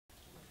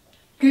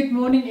Good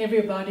morning,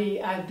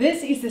 everybody.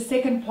 This is the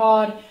second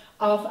part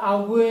of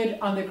our word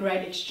on the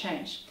Great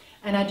Exchange.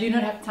 And I do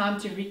not have time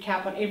to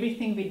recap on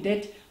everything we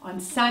did on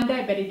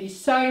Sunday, but it is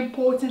so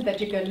important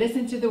that you go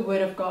listen to the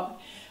Word of God,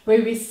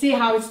 where we see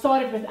how it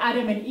started with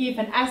Adam and Eve,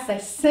 and as they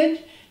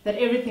sinned, that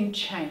everything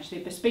changed. Their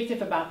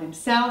perspective about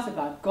themselves,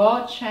 about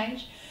God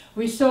changed.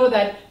 We saw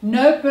that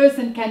no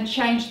person can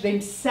change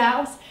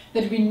themselves,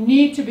 that we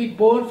need to be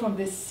born from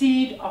the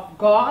seed of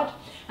God.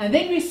 And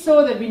then we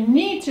saw that we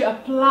need to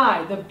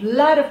apply the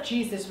blood of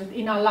Jesus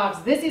within our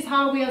lives. This is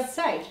how we are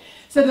saved.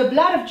 So the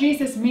blood of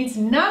Jesus means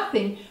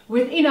nothing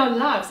within our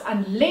lives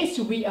unless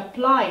we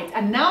apply it.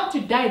 And now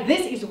today,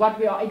 this is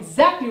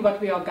exactly what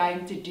we are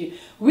going to do.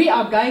 We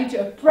are going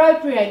to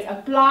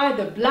apply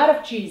the blood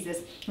of Jesus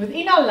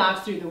within our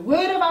lives through the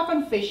word of our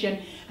confession.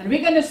 And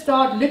we're going to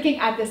start looking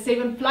at the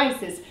 7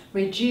 places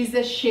where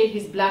Jesus shed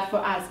his blood for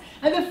us.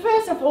 And the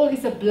first of all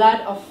is the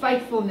blood of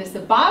faithfulness. The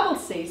Bible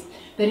says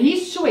that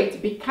his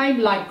sweat became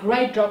like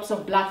great drops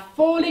of blood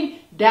falling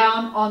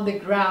down on the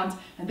ground.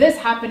 And this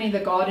happened in the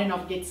Garden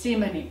of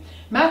Gethsemane.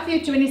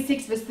 Matthew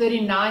 26 verse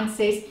 39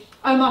 says,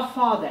 "O my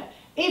Father,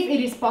 if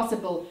it is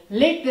possible,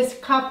 let this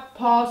cup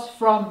pass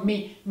from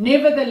me.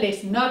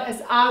 Nevertheless, not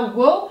as I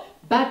will,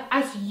 but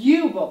as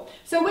you will."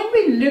 So when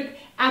we look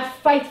at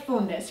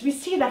faithfulness, we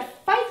see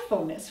that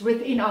faithfulness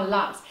within our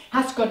lives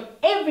has got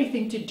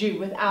everything to do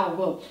with our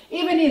will.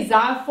 Even in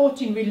Isaiah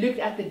 14, we looked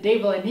at the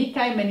devil, and he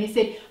came and he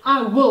said,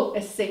 "I will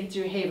ascend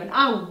to heaven.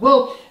 I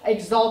will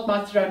exalt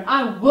my throne.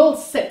 I will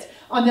sit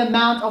on the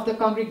mount of the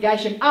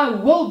congregation. I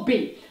will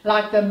be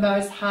like the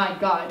Most High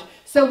God."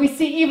 So we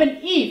see even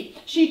Eve,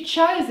 she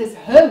chooses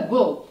her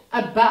will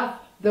above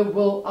the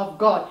will of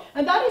God.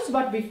 And that is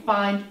what we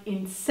find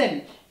in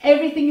sin.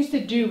 Everything is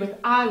to do with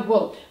I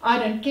will. I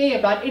don't care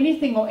about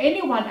anything or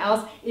anyone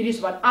else. It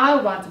is what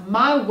I want.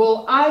 My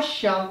will, I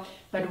shall.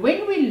 But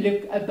when we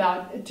look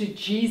to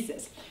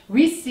Jesus,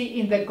 we see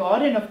in the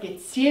Garden of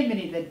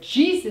Gethsemane that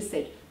Jesus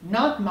said,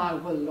 "Not my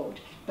will,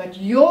 Lord,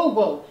 but your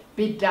will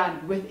be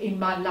done within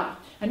my life."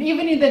 And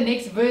even in the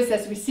next verse,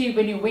 as we see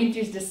when he went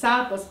to his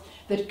disciples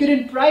that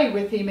couldn't pray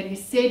with him, and he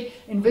said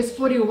in verse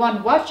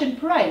 41, "Watch and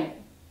pray,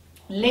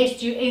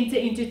 lest you enter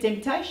into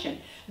temptation.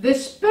 The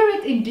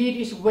spirit indeed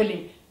is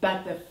willing,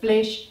 but the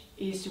flesh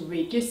is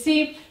weak." You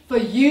see, for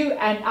you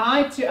and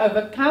I to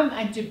overcome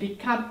and to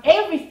become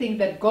everything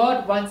that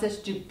God wants us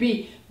to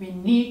be, we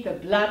need the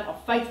blood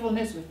of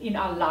faithfulness within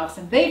our lives.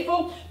 And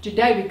therefore,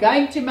 today we're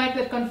going to make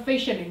that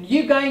confession, and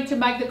you're going to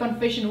make the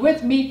confession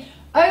with me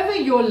over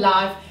your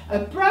life,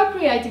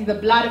 appropriating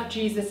the blood of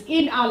Jesus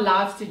in our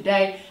lives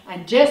today.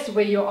 And just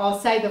where you are,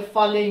 say the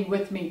following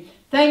with me.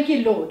 "Thank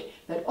you, Lord,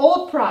 that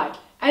all pride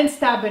and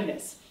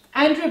stubbornness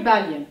and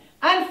rebellion,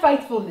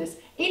 unfaithfulness,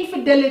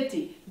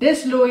 infidelity,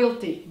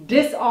 disloyalty,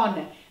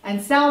 dishonor,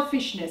 and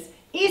selfishness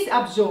is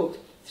absorbed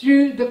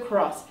through the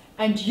cross,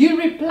 and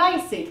you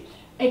replace it,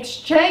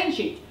 exchange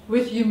it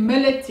with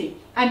humility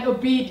and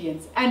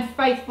obedience and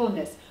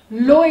faithfulness,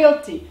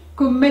 loyalty,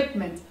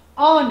 commitment,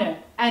 honor,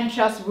 and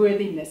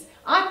trustworthiness.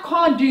 I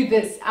can't do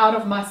this out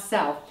of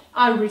myself.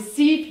 I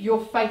receive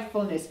your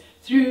faithfulness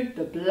through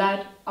the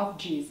blood of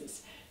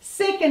Jesus."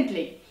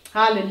 Secondly,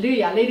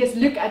 hallelujah, let us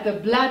look at the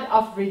blood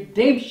of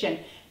redemption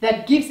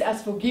that gives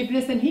us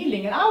forgiveness and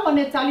healing. And I want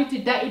to tell you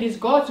today, it is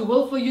God's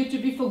will for you to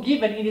be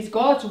forgiven. It is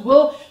God's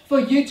will for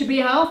you to be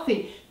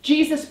healthy.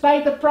 Jesus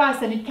paid the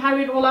price, and he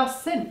carried all our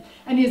sin.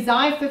 And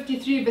Isaiah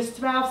 53 verse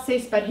 12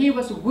 says, "But he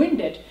was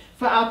wounded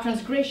for our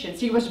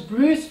transgressions. He was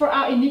bruised for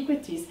our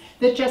iniquities.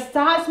 The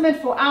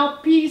chastisement for our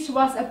peace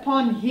was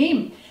upon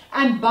him,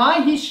 and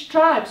by his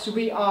stripes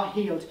we are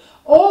healed.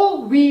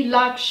 All we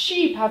like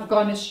sheep have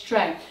gone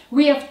astray.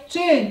 We have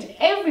turned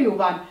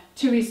everyone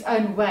to his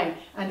own way,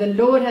 and the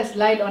Lord has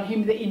laid on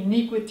him the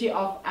iniquity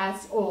of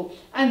us all."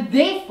 And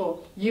therefore,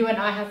 you and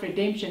I have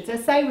redemption. So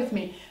say with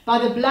me, by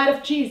the blood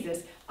of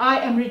Jesus, I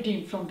am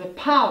redeemed from the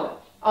power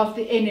of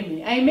the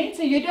enemy. Amen.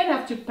 So you don't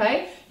have to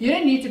pay. You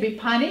don't need to be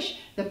punished.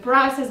 The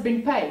price has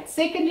been paid.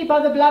 Secondly, by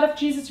the blood of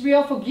Jesus, we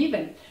are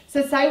forgiven.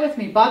 So say with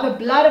me, by the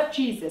blood of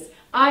Jesus,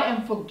 I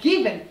am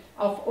forgiven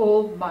of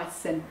all my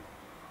sin.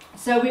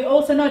 So we're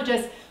also not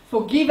just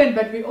forgiven,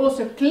 but we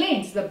also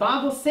cleansed. The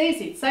Bible says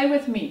it. Say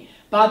with me,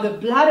 by the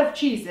blood of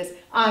Jesus,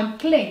 I'm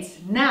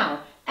cleansed now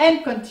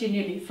and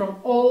continually from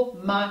all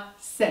my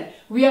sin.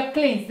 We are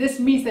cleansed. This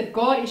means that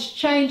God is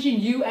changing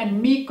you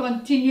and me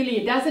continually.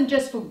 He doesn't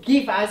just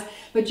forgive us,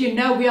 but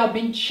we are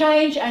being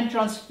changed and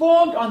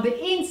transformed on the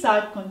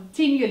inside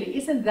continually.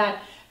 Isn't that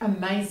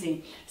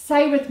amazing?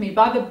 Say with me,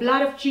 by the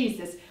blood of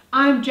Jesus,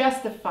 I'm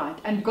justified,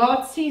 and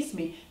God sees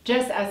me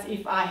just as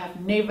if I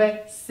have never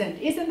sinned.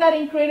 Isn't that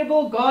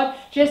incredible? God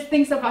just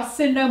thinks of our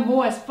sin no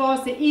more. As far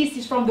as the east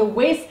is from the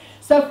west,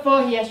 so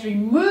far he has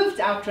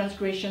removed our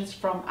transgressions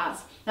from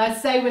us. Now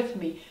say with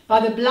me, by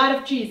the blood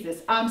of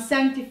Jesus, I'm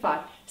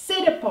sanctified,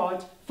 set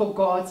apart for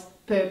God's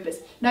purpose.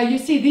 Now you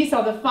see, these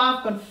are the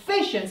 5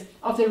 confessions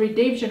of the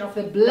redemption of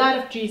the blood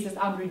of Jesus.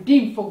 I'm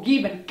redeemed,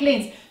 forgiven,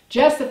 cleansed,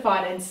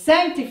 justified, and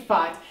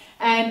sanctified.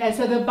 And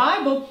so the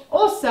Bible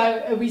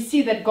also, we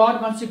see that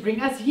God wants to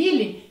bring us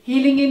healing.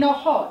 Healing in our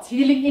hearts,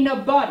 healing in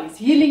our bodies,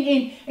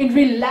 healing in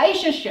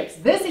relationships.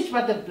 This is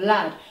what the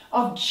blood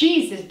of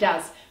Jesus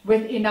does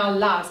within our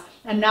lives.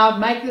 And now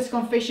make this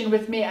confession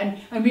with me.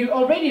 And we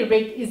already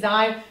read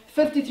Isaiah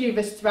 53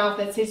 verse 12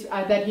 that says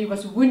that he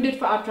was wounded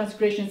for our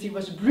transgressions, he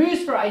was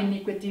bruised for our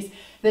iniquities,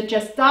 the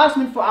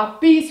chastisement for our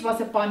peace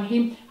was upon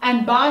him,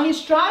 and by his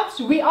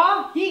stripes we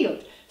are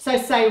healed. So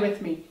say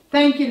with me,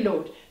 thank you,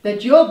 Lord,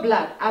 that your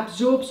blood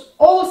absorbs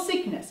all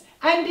sickness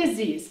and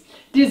disease,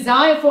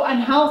 desire for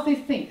unhealthy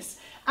things,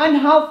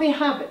 unhealthy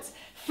habits,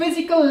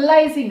 physical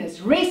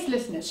laziness,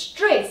 restlessness,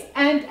 stress,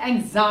 and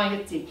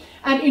anxiety.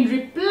 And in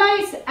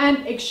replace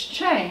and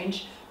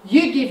exchange,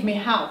 you give me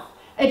health,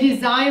 a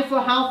desire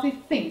for healthy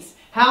things,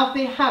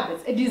 healthy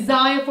habits, a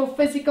desire for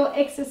physical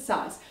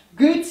exercise,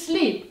 good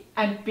sleep,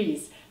 and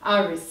peace.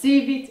 I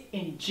receive it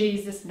in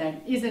Jesus'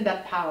 name. Isn't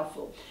that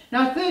powerful?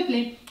 Now,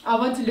 thirdly, I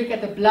want to look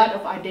at the blood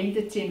of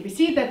identity. And we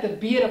see that the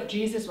beard of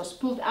Jesus was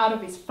pulled out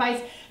of his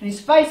face, and his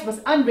face was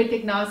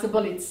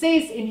unrecognizable. It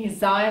says in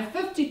Isaiah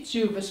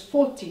 52 verse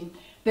 14,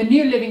 the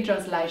New Living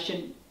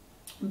Translation,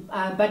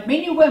 but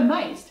many were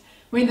amazed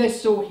when they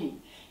saw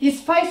him. His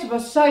face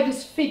was so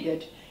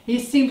disfigured, he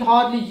seemed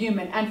hardly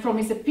human, and from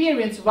his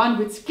appearance one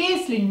would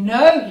scarcely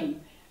know him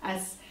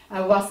as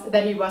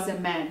that he was a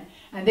man.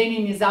 And then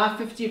in Isaiah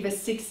 50 verse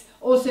 6,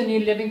 also New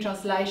Living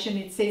Translation,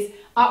 it says,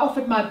 I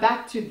offered my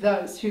back to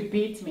those who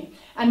beat me,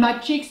 and my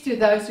cheeks to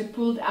those who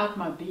pulled out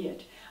my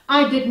beard.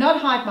 I did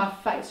not hide my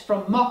face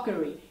from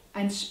mockery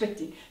and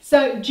spitting.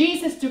 So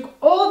Jesus took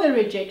all the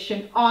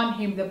rejection on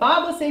him. The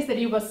Bible says that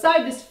he was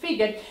so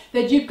disfigured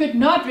that you could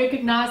not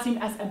recognize him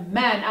as a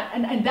man.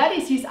 And that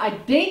is his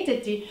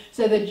identity,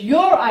 so that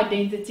your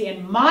identity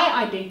and my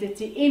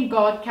identity in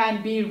God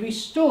can be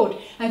restored.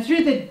 And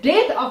through the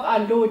death of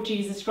our Lord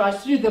Jesus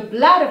Christ, through the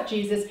blood of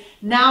Jesus,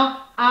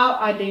 now our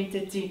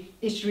identity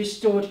is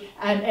restored.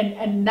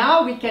 And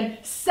now we can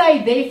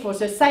say, therefore,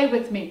 so say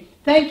with me,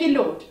 thank you,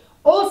 Lord,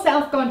 all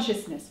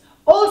self-consciousness,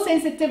 all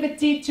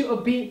sensitivity to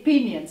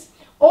opinions,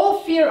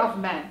 all fear of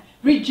man,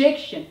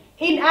 rejection,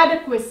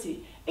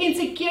 inadequacy,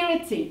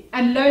 insecurity,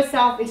 and low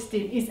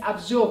self-esteem is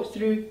absorbed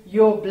through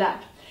your blood.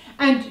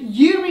 And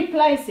you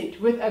replace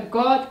it with a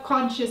God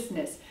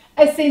consciousness,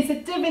 a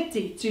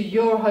sensitivity to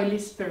your Holy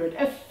Spirit,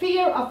 a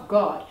fear of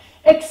God,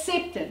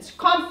 acceptance,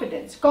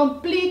 confidence,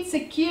 complete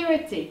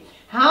security,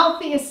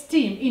 healthy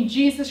esteem in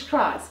Jesus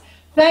Christ.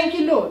 Thank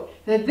you, Lord,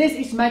 that this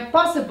is made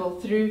possible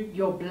through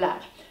your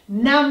blood.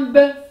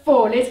 Number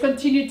 4, let's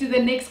continue to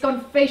the next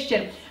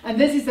confession. And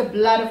this is the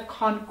blood of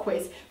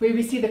conquest, where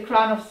we see the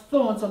crown of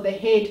thorns on the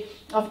head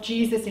of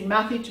Jesus in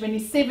Matthew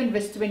 27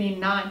 verse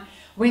 29.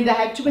 When they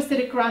had twisted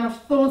a crown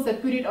of thorns, they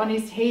put it on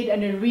his head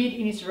and a reed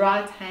in his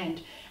right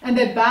hand. And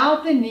they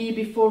bowed the knee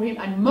before him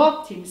and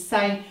mocked him,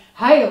 saying,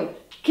 Hail,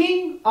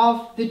 King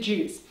of the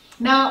Jews.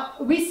 Now,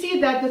 we see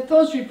that the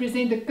thorns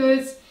represent the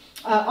curse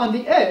on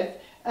the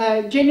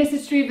earth.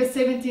 Genesis 3 verse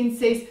 17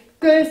 says,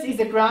 Cursed is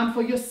the ground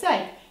for your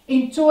sake.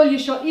 In toil you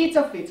shall eat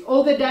of it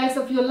all the days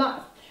of your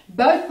life.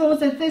 Both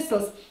thorns and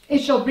thistles it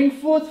shall bring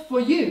forth for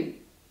you.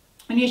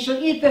 And you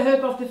shall eat the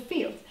herb of the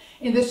field.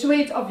 In the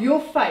sweat of your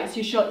face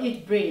you shall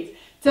eat bread,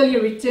 till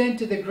you return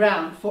to the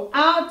ground. For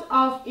out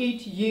of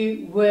it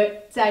you were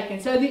taken.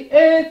 So the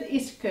earth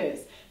is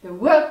cursed. The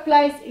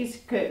workplace is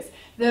cursed.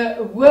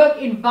 The work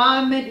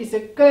environment is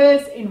a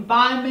cursed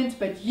environment.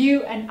 But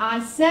you and I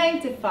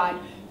sanctified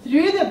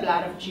through the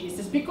blood of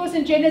Jesus. Because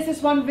in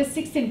Genesis 1 verse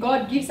 16,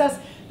 God gives us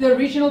the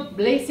original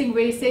blessing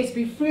where he says,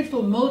 be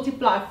fruitful,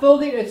 multiply, fill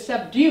the earth,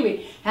 subdue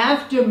it,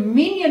 have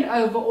dominion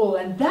over all.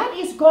 And that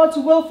is God's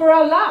will for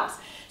our lives.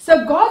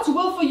 So God's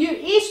will for you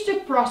is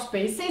to prosper.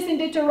 It says in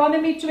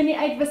Deuteronomy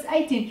 28 verse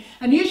 18,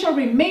 and you shall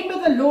remember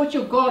the Lord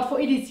your God, for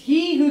it is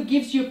he who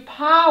gives you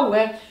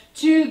power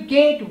to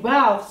get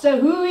wealth. So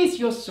who is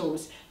your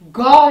source?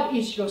 God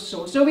is your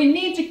source. So we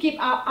need to keep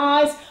our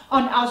eyes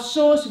on our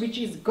source, which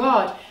is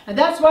God. And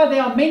that's why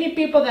there are many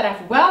people that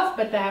have wealth,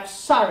 but they have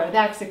sorrow. They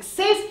have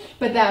success,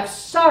 but they have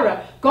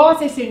sorrow. God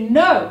says,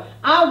 no,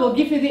 I will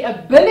give you the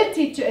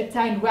ability to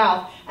attain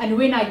wealth. And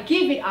when I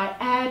give it, I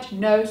add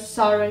no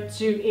sorrow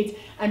to it.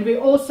 And we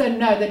also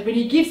know that when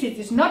he gives it,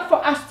 it's not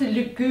for us to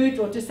look good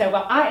or to say,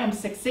 well, I am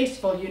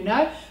successful, you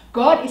know.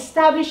 God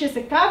establishes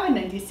a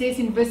covenant. He says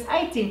in verse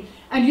 18,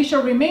 and you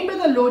shall remember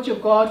the Lord your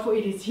God, for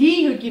it is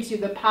he who gives you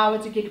the power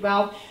to get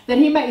wealth, that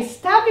he may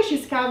establish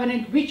his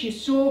covenant, which he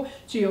swore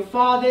to your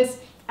fathers,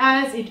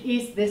 as it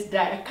is this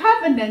day. A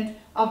covenant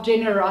of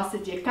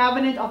generosity, a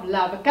covenant of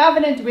love, a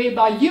covenant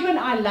whereby you and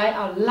I lay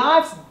our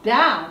lives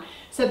down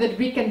so that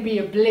we can be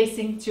a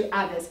blessing to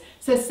others.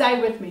 So say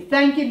with me,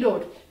 thank you,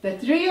 Lord,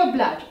 that through your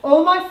blood,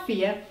 all my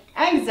fear,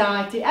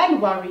 anxiety and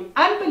worry,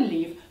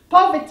 unbelief,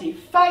 poverty,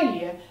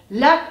 failure,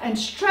 lack and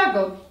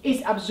struggle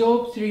is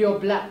absorbed through your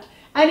blood.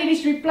 And it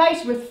is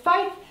replaced with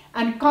faith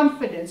and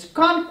confidence,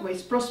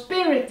 conquest,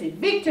 prosperity,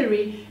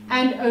 victory,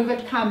 and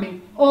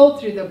overcoming, all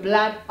through the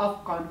blood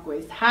of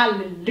conquest.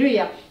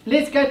 Hallelujah.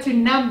 Let's go to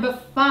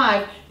number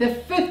 5, the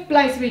 5th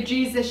place where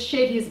Jesus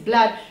shed his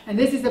blood, and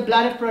this is the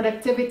blood of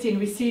productivity, and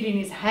we see it in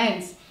his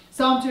hands.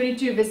 Psalm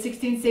 22 verse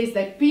 16 says,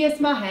 they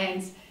pierced my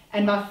hands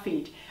and my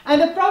feet.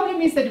 And the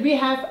problem is that we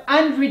have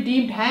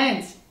unredeemed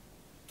hands.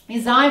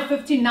 Isaiah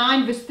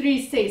 59 verse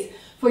 3 says,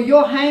 for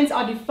your hands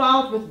are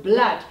defiled with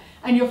blood,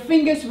 and your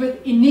fingers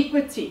with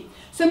iniquity.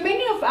 So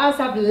many of us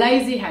have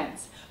lazy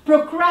hands,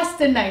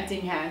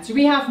 procrastinating hands.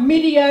 We have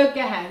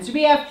mediocre hands.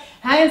 We have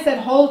hands that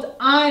hold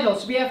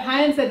idols. We have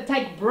hands that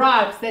take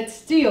bribes, that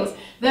steals,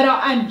 that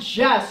are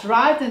unjust,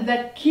 right? And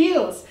that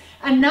kills.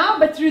 And now,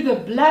 but through the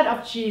blood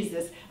of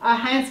Jesus, our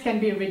hands can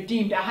be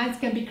redeemed. Our hands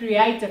can be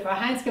creative. Our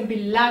hands can be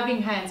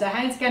loving hands. Our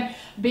hands can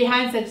be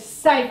hands that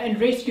save and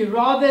rescue.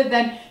 Rather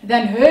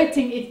than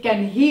hurting, it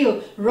can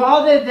heal.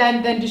 Rather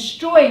than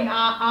destroying,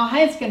 our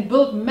hands can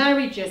build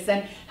marriages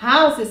and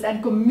houses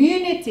and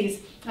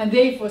communities. And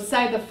therefore,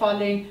 say the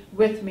following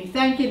with me.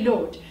 Thank you,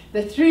 Lord,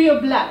 that through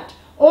your blood,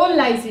 all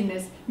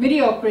laziness,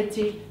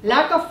 mediocrity,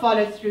 lack of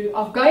follow-through,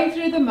 of going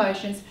through the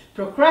motions,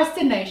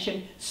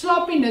 procrastination,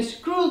 sloppiness,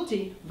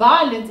 cruelty,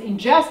 violence,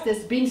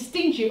 injustice, being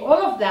stingy,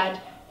 all of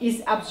that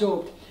is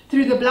absorbed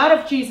through the blood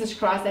of Jesus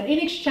Christ. And in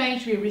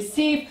exchange, we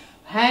receive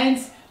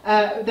hands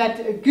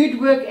that good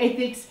work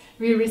ethics,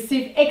 we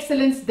receive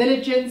excellence,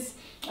 diligence,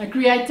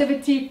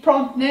 creativity,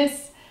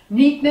 promptness,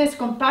 neatness,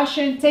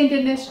 compassion,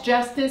 tenderness,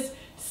 justice,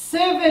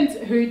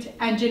 servanthood,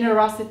 and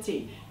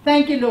generosity.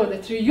 Thank you, Lord,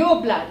 that through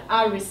your blood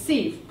I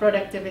receive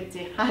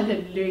productivity.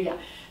 Hallelujah.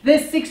 The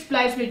 6th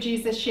place where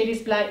Jesus shed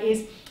his blood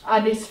is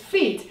on his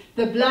feet,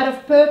 the blood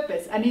of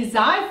purpose. And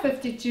Isaiah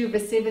 52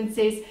 verse 7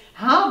 says,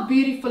 how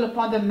beautiful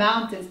upon the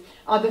mountains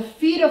are the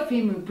feet of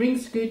him who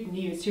brings good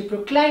news, who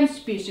proclaims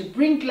peace, who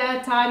brings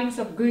glad tidings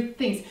of good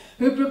things,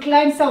 who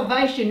proclaims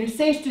salvation, who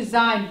says to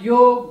Zion,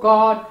 your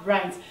God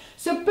reigns.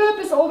 So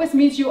purpose always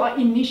means you are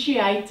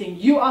initiating.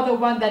 You are the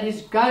one that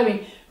is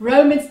going.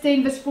 Romans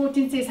 10 verse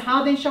 14 says,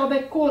 how then shall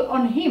they call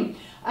on him,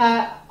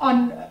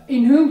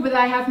 in whom they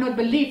have not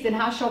believed? And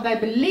how shall they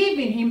believe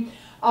in him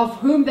of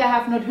whom they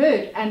have not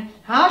heard? And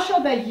how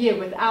shall they hear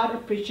without a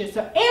preacher?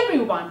 So every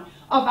one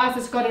of us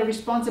has got a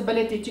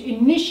responsibility to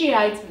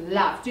initiate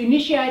love, to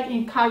initiate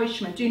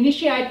encouragement, to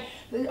initiate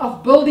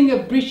of building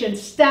a bridge and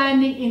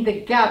standing in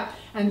the gap.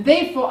 And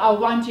therefore I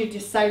want you to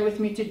say with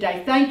me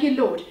today, thank you,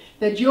 Lord,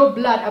 that your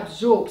blood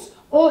absorbs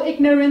all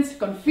ignorance,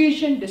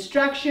 confusion,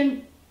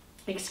 distraction,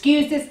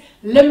 excuses,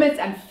 limits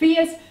and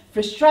fears,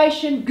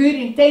 frustration, good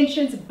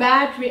intentions,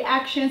 bad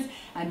reactions,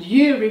 and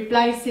you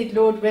replace it,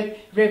 Lord, with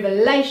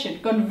revelation,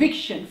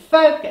 conviction,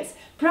 focus,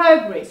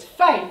 progress,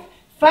 faith,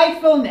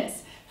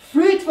 faithfulness,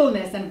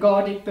 fruitfulness, and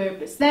godly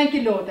purpose. Thank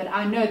you, Lord, that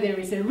I know there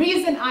is a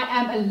reason I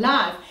am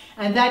alive,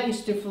 and that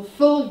is to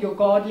fulfill your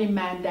godly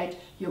mandate,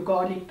 your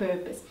godly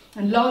purpose.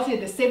 And lastly,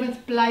 the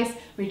 7th place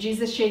where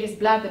Jesus shed his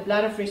blood, the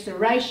blood of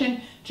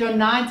restoration. John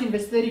 19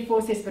 verse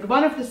 34 says, but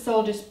one of the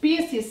soldiers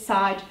pierced his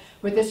side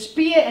with a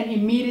spear, and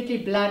immediately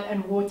blood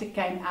and water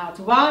came out.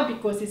 Why?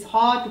 Because his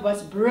heart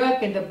was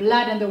broken, the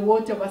blood and the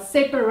water was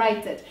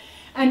separated.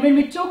 And when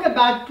we talk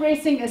about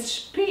pressing a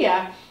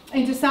spear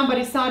into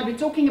somebody's side, we're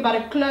talking about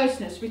a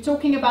closeness, we're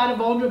talking about a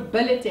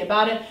vulnerability,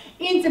 about an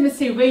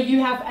intimacy where you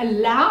have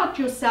allowed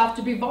yourself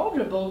to be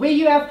vulnerable, where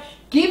you have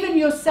given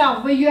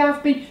yourself, where you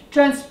have been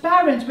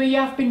transparent, where you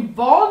have been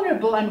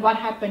vulnerable. And what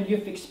happened?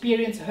 You've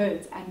experienced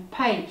hurt and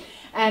pain.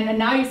 And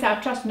now you say, I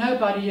trust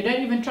nobody. You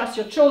don't even trust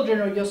your children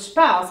or your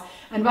spouse.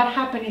 And what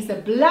happened is the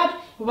blood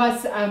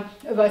was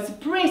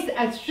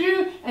pressed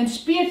through and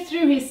speared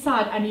through his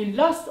side, and he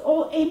lost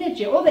all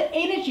energy. All the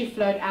energy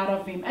flowed out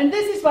of him. And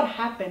this is what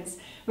happens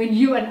when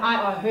you and I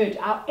are hurt.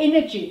 Our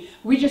energy,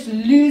 we just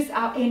lose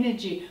our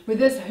energy with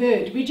this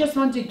hurt. We just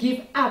want to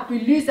give up. We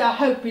lose our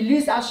hope. We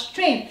lose our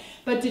strength.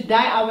 But today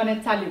I want to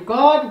tell you,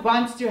 God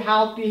wants to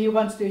help you. He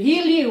wants to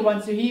heal you. He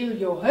wants to heal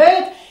your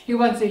hurt. He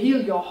wants to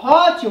heal your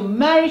heart, your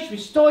marriage,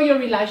 restore your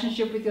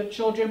relationship with your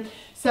children.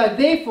 So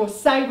therefore,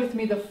 say with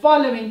me the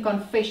following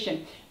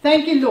confession.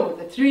 Thank you, Lord,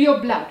 that through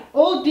your blood,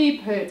 all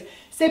deep hurt,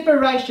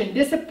 separation,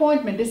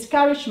 disappointment,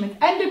 discouragement,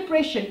 and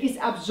depression is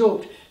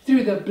absorbed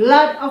through the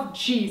blood of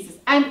Jesus.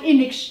 And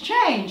in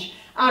exchange,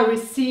 I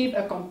receive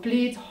a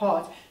complete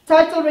heart,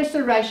 total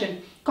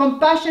restoration,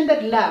 compassion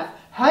that love,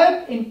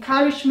 hope,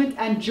 encouragement,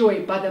 and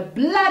joy by the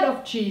blood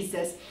of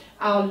Jesus,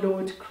 our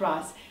Lord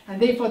Christ. And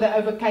therefore they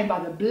overcame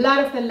by the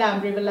blood of the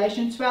Lamb.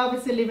 Revelation 12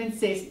 verse 11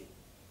 says,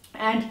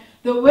 and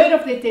the word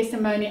of their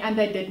testimony, and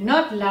they did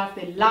not love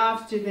their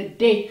lives to the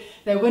death.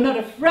 They were not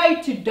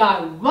afraid to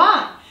die.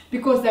 Why?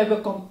 Because they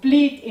were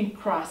complete in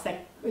Christ.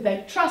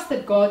 They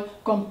trusted God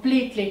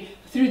completely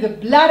through the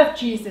blood of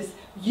Jesus.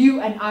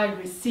 you and I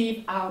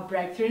receive our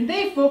breakthrough. And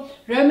therefore,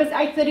 Romans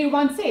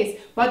 8:31 says,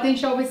 what then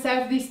shall we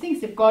say of these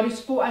things? If God is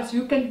for us,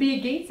 who can be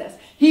against us?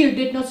 He who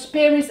did not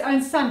spare his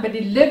own son, but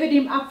delivered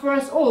him up for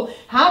us all,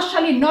 how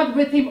shall he not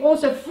with him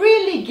also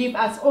freely give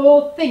us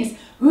all things?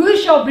 Who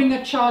shall bring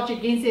a charge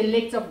against the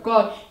elect of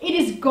God? It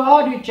is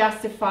God who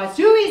justifies.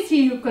 Who is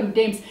he who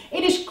condemns?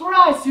 It is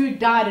Christ who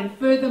died and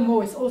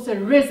furthermore is also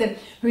risen,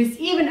 who is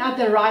even at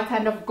the right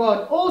hand of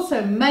God,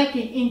 also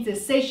making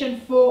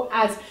intercession for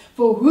us.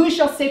 For who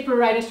shall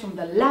separate us from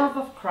the love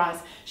of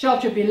Christ?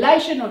 Shall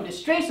tribulation or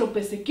distress or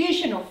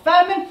persecution or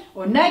famine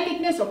or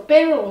nakedness or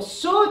peril or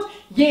sword?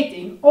 Yet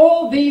in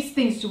all these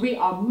things we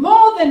are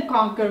more than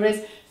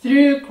conquerors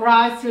through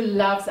Christ who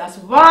loves us.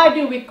 Why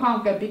do we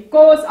conquer?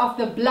 Because of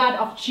the blood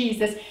of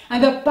Jesus.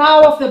 And the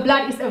power of the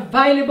blood is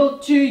available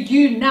to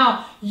you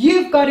now.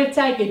 You've got to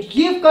take it.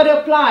 You've got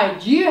to apply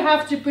it. You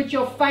have to put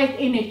your faith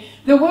in it.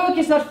 The work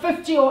is not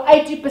 50 or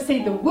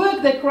 80%. The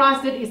work that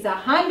Christ did is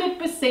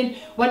 100%.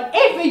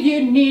 Whatever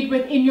you need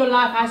within your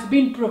life has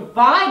been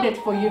provided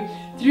for you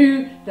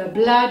through the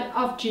blood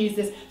of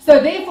Jesus. So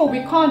therefore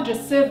we can't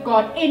just serve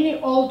God any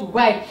old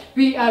way.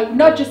 We are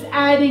not just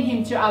adding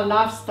him to our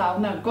lifestyle.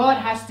 No, God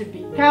has to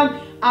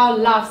become our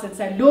lives and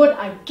say, Lord,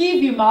 I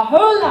give you my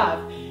whole life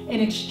in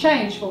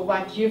exchange for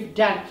what you've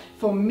done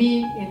for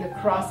me in the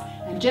cross.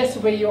 And just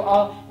where you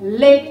are,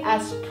 let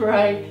us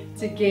pray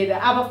together.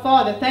 Abba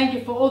Father, thank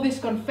you for all these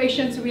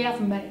confessions we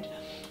have made.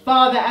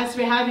 Father, as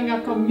we're having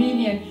our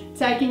communion,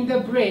 taking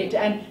the bread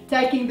and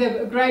taking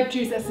the grape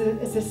juice as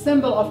a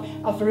symbol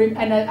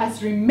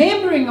as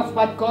remembering of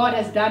what God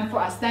has done for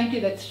us. Thank you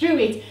that through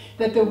it,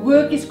 that the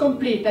work is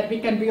complete, that we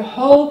can be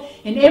whole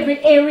in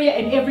every area,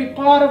 in every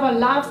part of our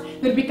lives,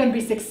 that we can be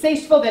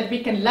successful, that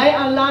we can lay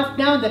our life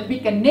down, that we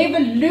can never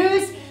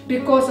lose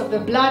because of the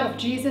blood of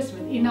Jesus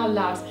within our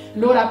lives.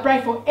 Lord, I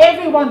pray for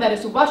everyone that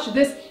has watched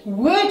this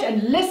word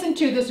and listened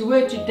to this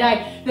word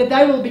today, that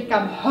they will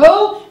become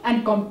whole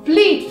and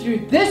complete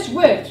through this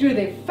word, through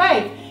their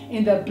faith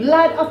in the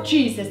blood of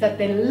Jesus, that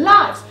their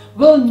lives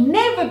will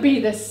never be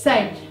the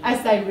same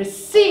as they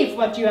receive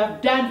what you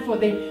have done for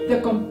them,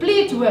 the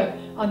complete work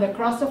on the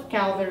cross of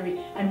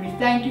Calvary. And we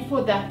thank you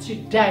for that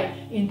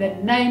today in the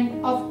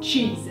name of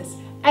Jesus.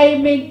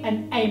 Amen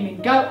and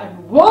amen. Go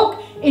and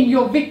walk in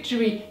your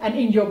victory and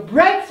in your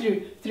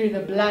breakthrough through the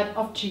blood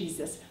of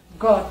Jesus.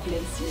 God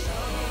bless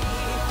you.